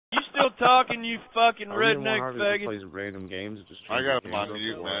talking, you fucking redneck faggot. faggot. Plays random games. Just I got him on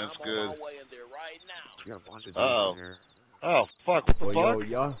mute, man. It's good. We got a bunch of dudes in here. Oh, fuck. What the fuck?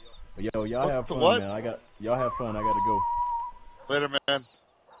 Y'all have fun, what? man. Y'all have fun. I gotta go. Later, man.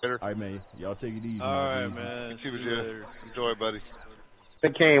 Later. All right, man. Y'all take it easy. Alright, man. See what you enjoy, buddy.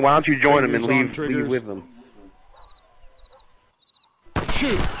 Hey, Kane, why don't you join him and leave with him?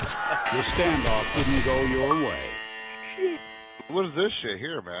 Shoot! The standoff didn't go your way. What is this shit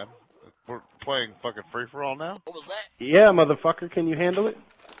here, man? We're playing fucking free-for-all now? What was that? Yeah, motherfucker. Can you handle it?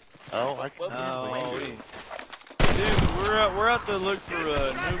 Oh, I can. No, dude, we're out to look for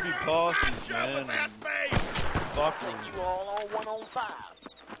newbie posses, man. Fuck You all on 1 on 5.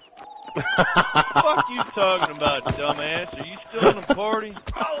 fuck you talking about, dumbass? Are you still in the party?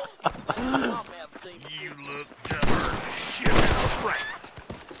 You look dumber. Shit out right.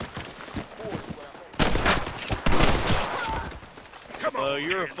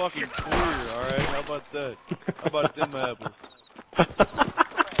 You're a fucking queer, alright? How about that? How about them apples?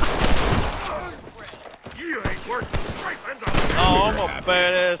 You ain't worth scraping. Oh, I'm a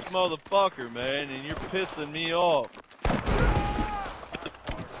badass motherfucker, man, and you're pissing me off.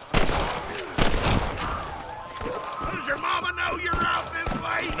 Does your mama know you're out this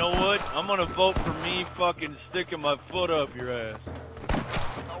late? You know what? I'm gonna vote for me fucking sticking my foot up your ass.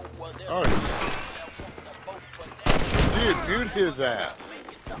 Oh, dude, mute his ass.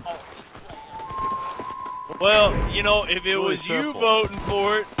 Well, you know, if it was you simple. voting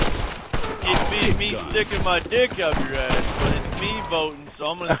for it, it'd be me sticking my dick up your ass. But it's me voting, so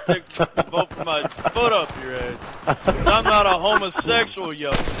I'm gonna vote for my foot up your ass. 'Cause I'm not a homosexual,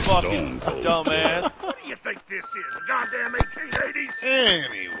 you fucking dumbass. What do you think this is? A goddamn 1880s?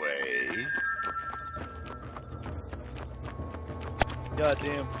 Anyway.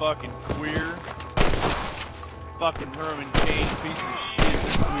 Goddamn fucking queer. Fucking Herman Cain piece of shit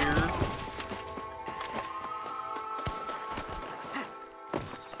queer.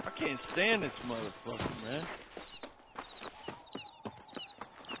 I can't stand this motherfucker, man.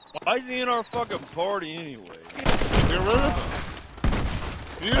 Why is he in our fucking party anyway? Get rid of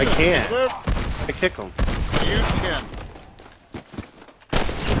him. I can't. I kick him. You can.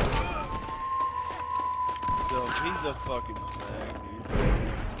 So he's a fucking snag, dude.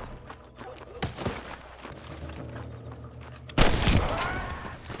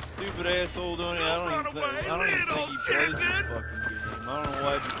 Stupid asshole doing it. I don't even think he plays this fucking game. I don't know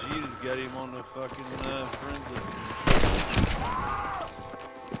why Vegeta's got him on the fucking friends list.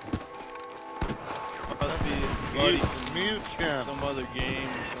 Must be his buddy from Mute him. some other game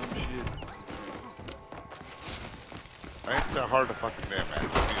or some shit. Ain't that hard to fucking do, man.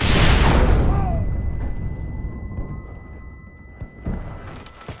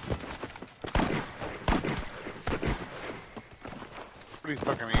 Pretty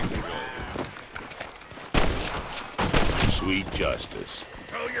fucking easy, guys. Sweet justice.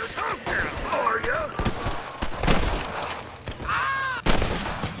 Oh, your tongue down, are you?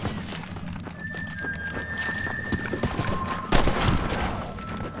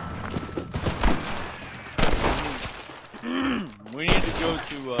 We need to go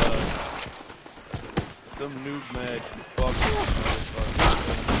to some noob match and fuck this motherfucker.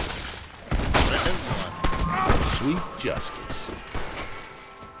 Sweet justice.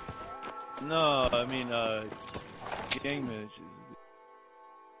 No, I mean gang matches.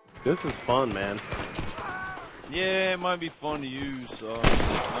 This is fun, man. Yeah, it might be fun to use. So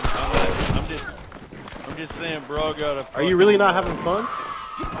I'm just saying, bro. Are you really not having fun?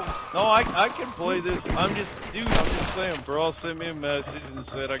 No, I can play this. I'm just saying, bro. Sent me a message and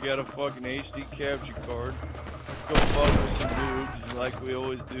said I got a fucking HD capture card. Go fuck with some dudes like we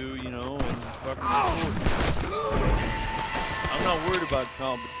always do, you know, and fucking record. I'm not worried about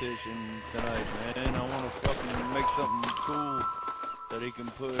competition tonight, man. I want to fucking make something cool that he can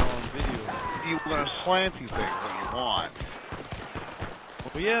put on video. You want to slanty things when you want.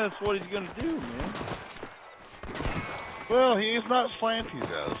 Well, yeah, that's what he's gonna do, man. Well, he's not slanty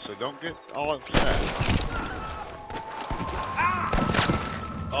though, so don't get all upset.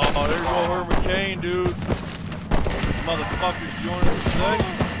 Oh, there you go, Herman Cain, dude. Motherfuckers joining the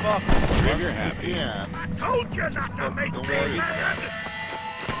session. Fuck. Trigger happy. Yeah. I told you not to make me mad.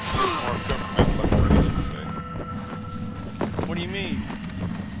 What do you mean?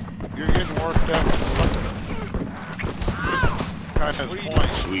 You're getting worked up. Kind of point.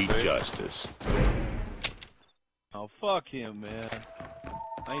 Sweet justice. Oh, fuck him, man.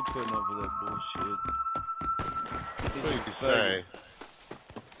 I ain't putting up with that bullshit. What do you say?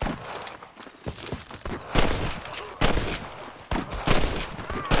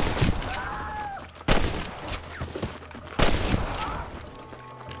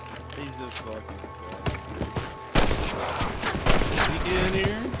 He's a fucking Is he in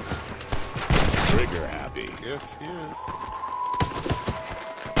here? Trigger happy. Yes, he is.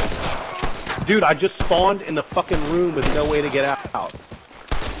 Dude, I just spawned in the fucking room with no way to get out.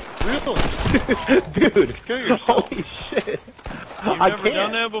 Really? Dude, Kill yourself. holy shit. You've never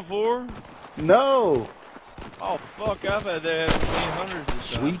done that before? No. Oh fuck, I've had that happen hundreds of times.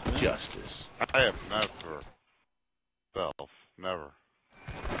 Sweet man. justice. I have never. Self. Never.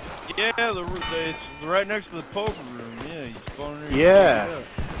 Yeah, it's right next to the poker room. Yeah, you spawn in there. Yeah.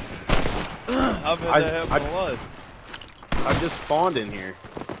 I've had that happen a lot. I just spawned in here.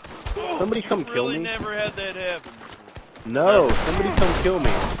 Somebody come kill really me. Never had that happen before. No, somebody come kill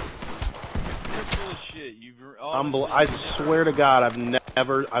me. You're full of shit. I swear to God, I've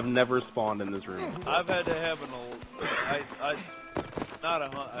never spawned in this room. I've had that happen not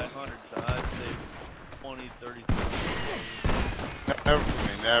 100 times. I'd say 20, 30 times.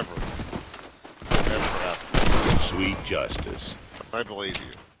 Never happened. Sweet justice. I believe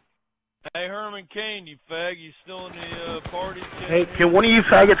you. Hey, Herman Cain, you fag, you still in the party? Hey, can one of you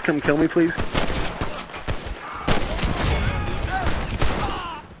faggots come kill me, please?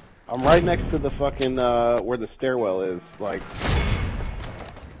 I'm right next to the fucking, where the stairwell is. Like,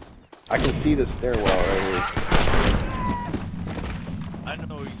 I can see the stairwell right here. I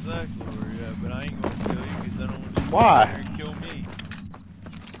know exactly where you're at, but I ain't gonna kill you because I don't want you Why? to kill me.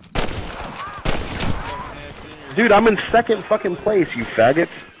 Dude, I'm in second fucking place, you faggots.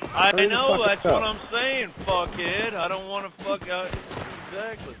 I Hurry the know, fuck that's up. what I'm saying, fuckhead. I don't want to fuck out.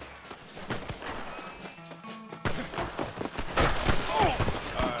 Exactly.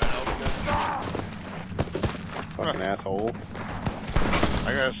 Fucking asshole.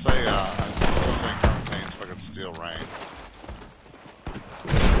 I gotta say, I'm still think Hurricane's fucking steel rain.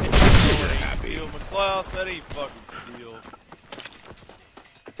 Steel McCloud, that ain't fucking steel.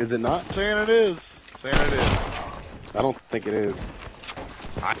 Is it not? Saying it is. Saying it is. I don't think it is.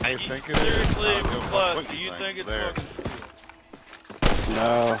 I think it is. Seriously, I don't give a fuck McCloud, what do you think it's there. fucking steel?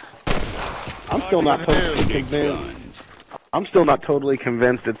 No. I'm still not totally convinced. I'm still not totally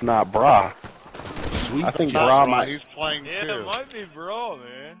convinced it's not bra. Sweet I think justice. bra might. He's playing Yeah, too. it might be bra,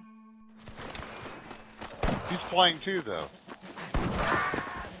 man. He's playing too, though.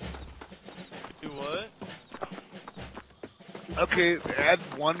 Do what? Okay, add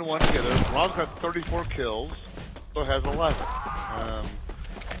 1 to 1 together. Rob's got 34 kills, so has 11.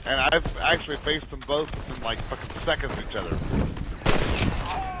 And I've actually faced them both within like fucking seconds of each other.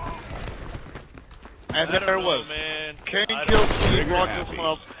 And I there don't know, was. man. Kane I killed don't me, know. Rock killed someone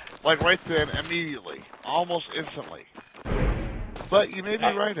else, like right then, immediately. Almost instantly. But you may be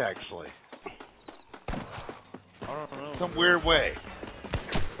right, actually. I don't know. Some weird way.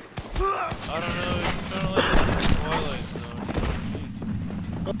 I don't know. It's kind of like Twilight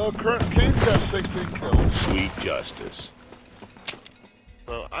Zone. Current Kane's got 16 kills. Sweet justice.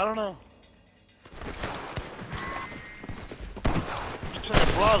 So, I don't know. Just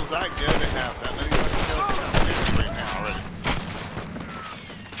saying, Rob's that good to have that many kills right now already.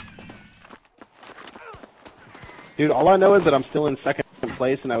 Dude, all I know is that I'm still in second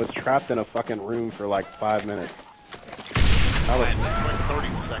place and I was trapped in a fucking room for like 5 minutes. How the, Like 30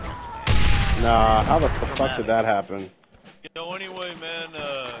 seconds. nah, how the fuck did that happen? You know, anyway, man,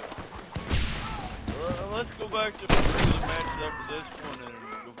 let's go back to the regular matches after this one and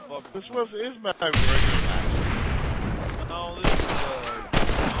go fuck. This is my regular match. No, this is,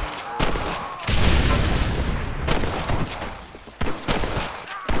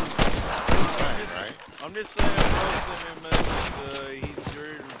 Right. I'm just saying, bro, send me a message, he's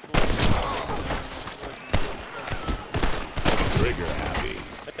ready to record. Trigger happy.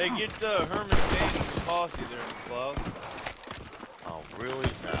 Hey, get Herman Cain and the posse there, McCloud. Oh, really?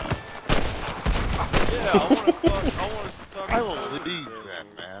 No. Yeah, I want to talk. I will leave then,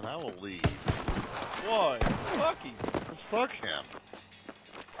 man. I will leave. Why? Fuck him. Fuck him.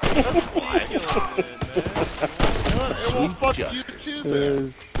 That's ridiculous, man. It will fuck you justice. too,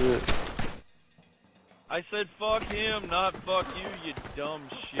 then. I said fuck him, not fuck you, you dumb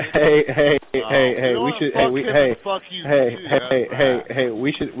shit. Hey, You we wanna should, fuck hey, we, him hey, and fuck you hey, too, that's bad.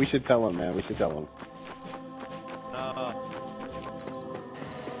 we should tell him, man. We should tell him.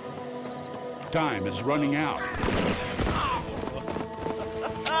 Time is running out.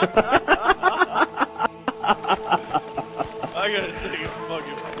 I gotta take a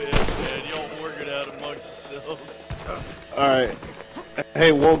fucking piss, man. Y'all work it out amongst yourselves. Alright.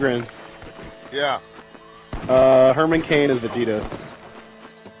 Hey, Wolgren. Yeah. Herman Cain is Vegeta.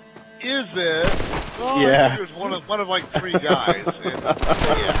 Is it? Oh, Yeah. There's one of like 3 guys. And,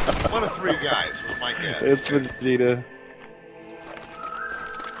 yeah, one of 3 guys was my guess. It's Vegeta.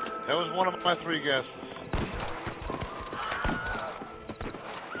 That was one of my 3 guesses.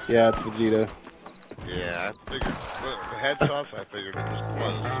 Yeah, it's Vegeta. Yeah, I figured. Well, the headshots, I figured it was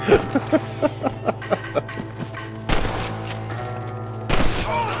close.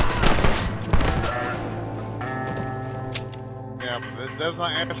 Yeah, but it does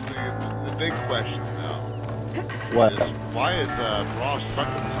not answer the big question, though. What? Why is Ross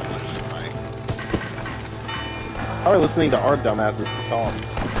sucking so much tonight? Probably listening to our dumbasses talk.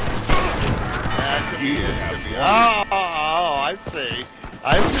 Yeah, could be it. Could be. Oh, I see.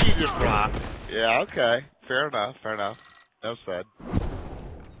 I see you, Ross. Yeah, okay. Fair enough, fair enough. No said.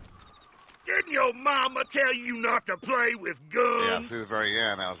 Didn't your mama tell you not to play with Yeah, guns? through the very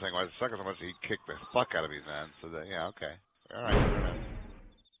end, I was thinking, why the sucker so much he kicked the fuck out of me then. So that, yeah, okay. All right, fair enough.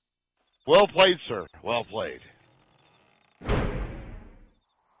 Well played, sir. Well played.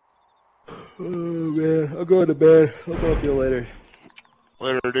 Oh man, I'll go to bed. I'll talk to you later.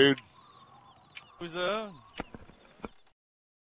 Later, dude. Who's that?